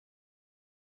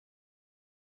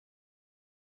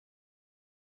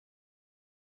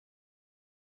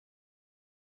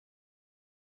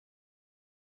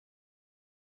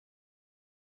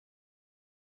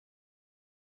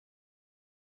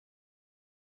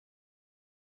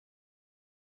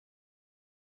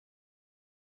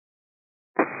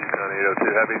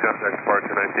802 Heavy, contact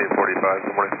departure 1945,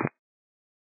 good morning.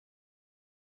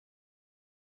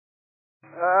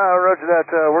 Roger that.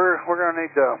 We're going to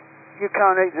need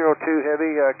Yukon 802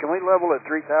 Heavy. Can we level at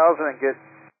 3,000 and get...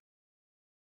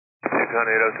 Yukon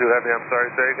 802 Heavy, I'm sorry,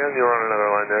 say again, you were on another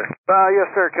line there.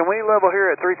 Yes, sir. Can we level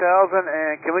here at 3,000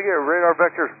 and can we get radar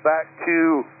vectors back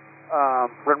to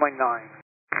runway 9?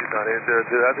 Yukon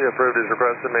 802 Heavy, approved is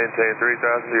requested, maintain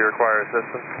 3,000. Do you require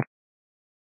assistance?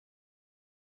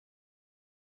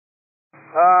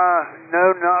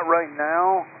 No, not right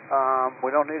now.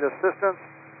 We don't need assistance.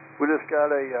 We just got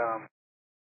a,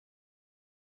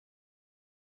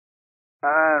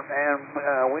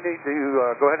 we need to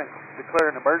go ahead and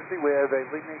declare an emergency. We have a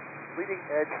leading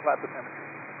edge flap asymmetry.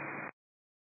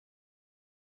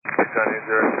 Yukon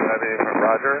 802 Heavy,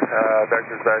 roger.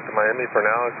 Vectors back to Miami. For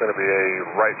now, it's going to be a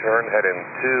right turn heading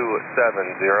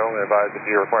 270. Advise if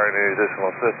you require any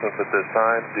additional assistance at this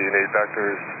time. Do you need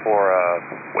vectors for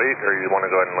weight, or you want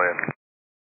to go ahead and land?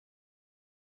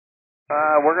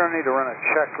 We're going to need to run a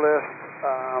checklist,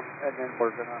 and then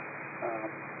we're going to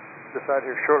decide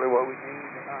here shortly what we need.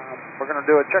 We're going to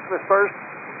do a checklist first,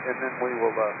 and then we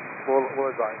will we'll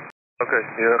advise. Okay,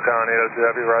 Yukon 802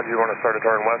 Heavy, roger. You want to start a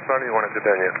turn westbound, or you want to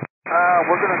continue?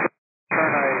 We're going to turn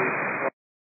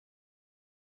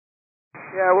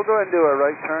we'll go ahead and do a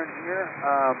right turn here.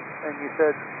 And you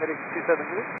said heading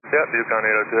 270? Yep, Yukon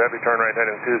 802 Heavy, turn right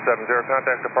heading 270.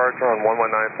 Contact departure on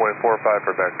 119.45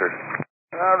 for vectors.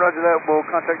 Roger that. We'll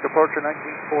contact departure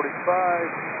 1945,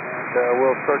 and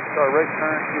we'll start our right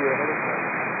turn to heading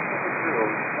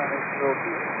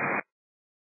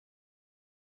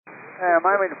 0.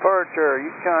 Miami departure,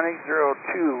 Yukon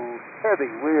 802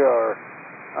 Heavy. We are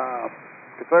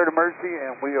declared emergency,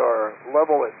 and we are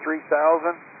level at 3,000,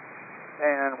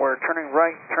 and we're turning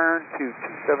right turn to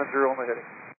 270 on the heading.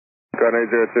 Yukon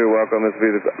 802, welcome. This will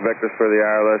be the vectors for the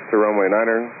ILS to runway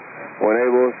 9er. When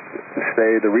able,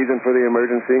 stay. The reason for the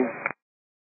emergency?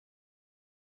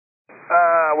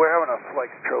 We're having a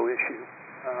flight control issue.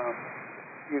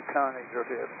 Yukon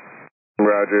 802 Heavy.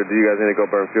 Roger. Do you guys need to go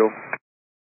burn fuel?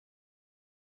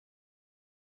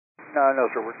 No,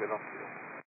 sir. We're good on fuel.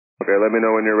 Okay, let me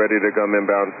know when you're ready to come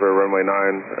inbound for runway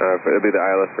 9. It'll be the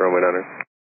ILS to runway 9er.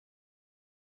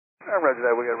 Roger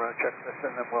that. We got to run a checklist,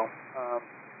 and then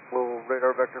we'll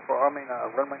radar vector for runway 9.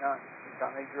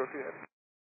 Yukon 802 Heavy.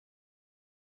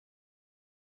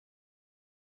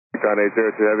 Yukon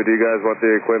 802 Heavy, do you guys want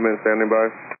the equipment standing by?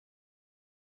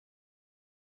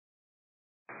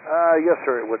 Yes,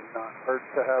 sir. It would not hurt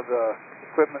to have the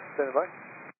equipment standing by.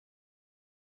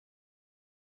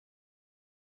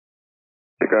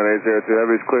 Yukon 802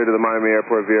 Heavy is clear to the Miami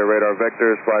Airport via radar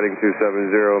vectors, flighting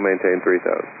 270, maintain 3,000.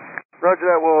 Roger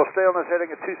that. We'll stay on this heading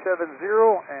at 270,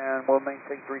 and we'll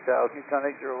maintain 3,000. Yukon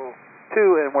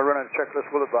 802, and we're running a checklist.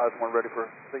 We'll advise when we're ready for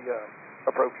the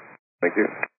approach. Thank you.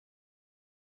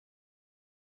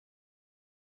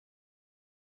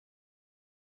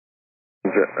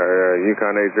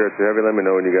 Yukon 802 Heavy, let me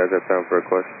know when you guys have time for a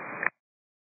question.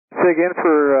 Say again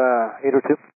for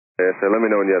 802? Yes, sir. Let me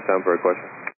know when you have time for a question.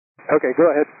 Okay, go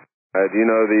ahead. Do you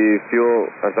know the fuel,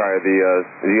 do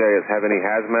you guys have any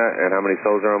HazMat and how many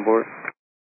souls are on board?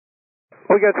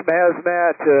 We got some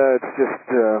HazMat, it's just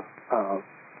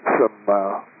some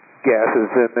gases,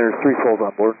 and there's 3 souls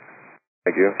on board.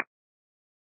 Thank you.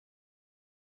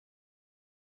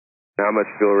 How much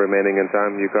fuel remaining in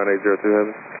time, Yukon 802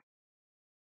 Heavy?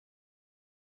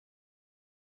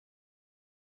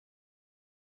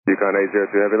 Yukon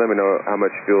 802 Heavy, let me know how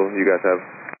much fuel you guys have.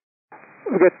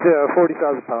 We've got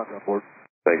 40,000 pounds on board.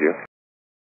 Thank you.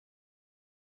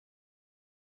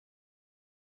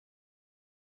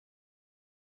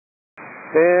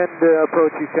 And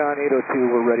approach Yukon 802,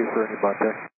 we're ready for any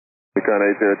contact. Yukon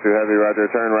 802 Heavy,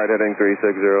 roger, turn right heading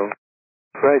 360.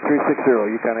 Right, 360,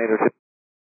 Yukon 802.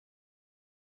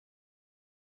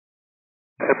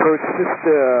 Approach, just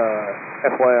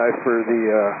FYI for the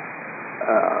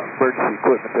emergency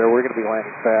equipment there, we're going to be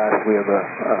landing fast. We have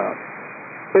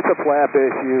it's a flap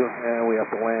issue, and we have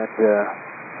to land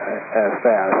as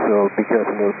fast, so be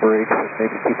careful with the brakes, and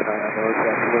maybe keep an eye on those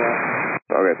after that.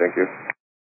 Okay, thank you.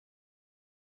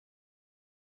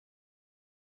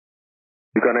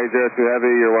 Yukon 802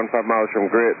 Heavy, you're 15 miles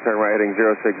from grid, turn right heading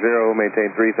 060,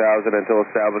 maintain 3,000 until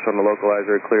established on the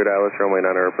localizer, cleared ILS runway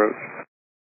 9er approach.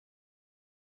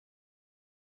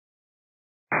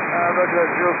 Roger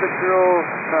that, 060,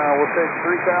 we'll take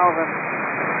 3,000,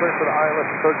 clear for the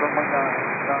ILS approach runway 9.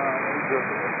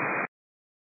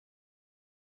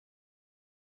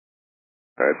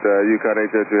 Alright, Yukon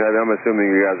 802 Heavy, I'm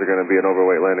assuming you guys are going to be an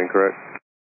overweight landing, correct?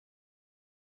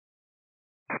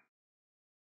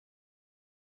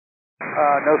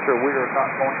 No, sir, we are not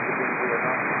going to be. We are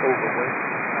not overweight.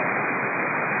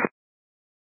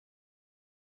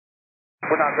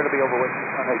 We're not going to be overweight.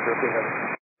 Yukon 802 Heavy.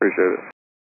 Appreciate it.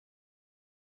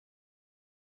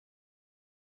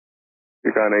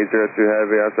 Yukon 802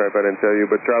 Heavy, I'm sorry if I didn't tell you,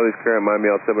 but Charlie's current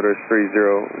Miami altimeter is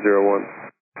 3001.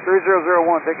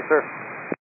 3001, thank you, sir.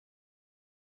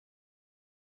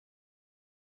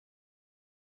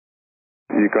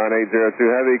 Yukon 802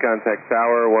 Heavy, contact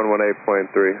tower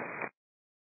 118.3.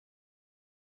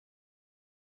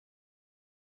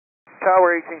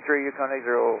 Tower 183, Yukon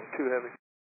 802 Heavy.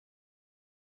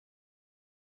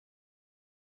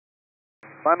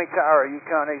 Miami Tower,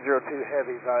 Yukon 802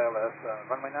 Heavy, ILS,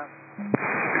 runway 9.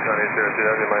 Yukon 802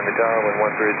 Heavy, Miami Tower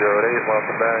 11308,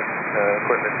 welcome back.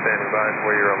 Equipment standing by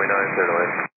for you, runway 9, clear to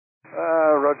land.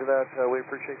 Roger that, we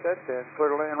appreciate that. Clear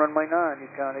to land, runway 9,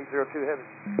 Yukon 802 Heavy.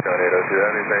 Yukon 802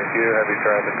 Heavy, thank you. Heavy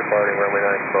traffic departing runway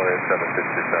 9, Boeing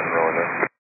 7627, rolling in.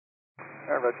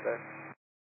 Roger that.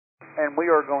 And we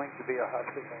are going to be a hot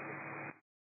signal.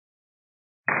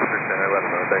 Understand, I let them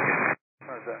know, thank you.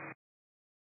 Roger that.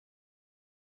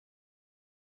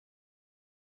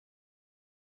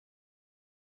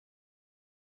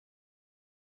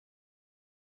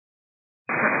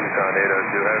 Yukon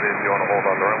 802 Heavy, if you want to hold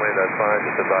on the runway, that's fine.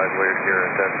 Just advise where your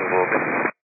intentions will be.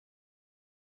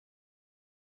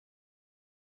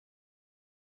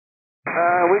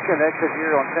 We can exit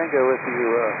here on Tango if you,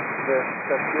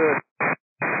 that's good.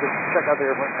 Just check out the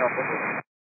airplane here on Tango.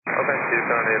 Okay,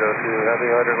 Yukon 802 Heavy,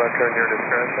 roger, left turn your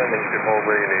discretion, and you can hold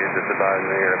where you need. Just advise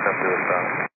when you're going to come to a stop.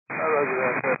 Roger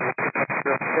that.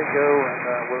 Tango,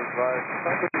 and we'll advise.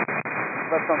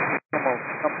 Left on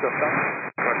come to a stop.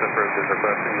 Once approved is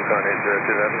requesting Yukon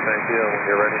 802 Heavy, thank you. And when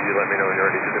you're ready, you let me know when you're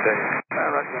ready to continue.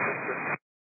 Roger that, sir.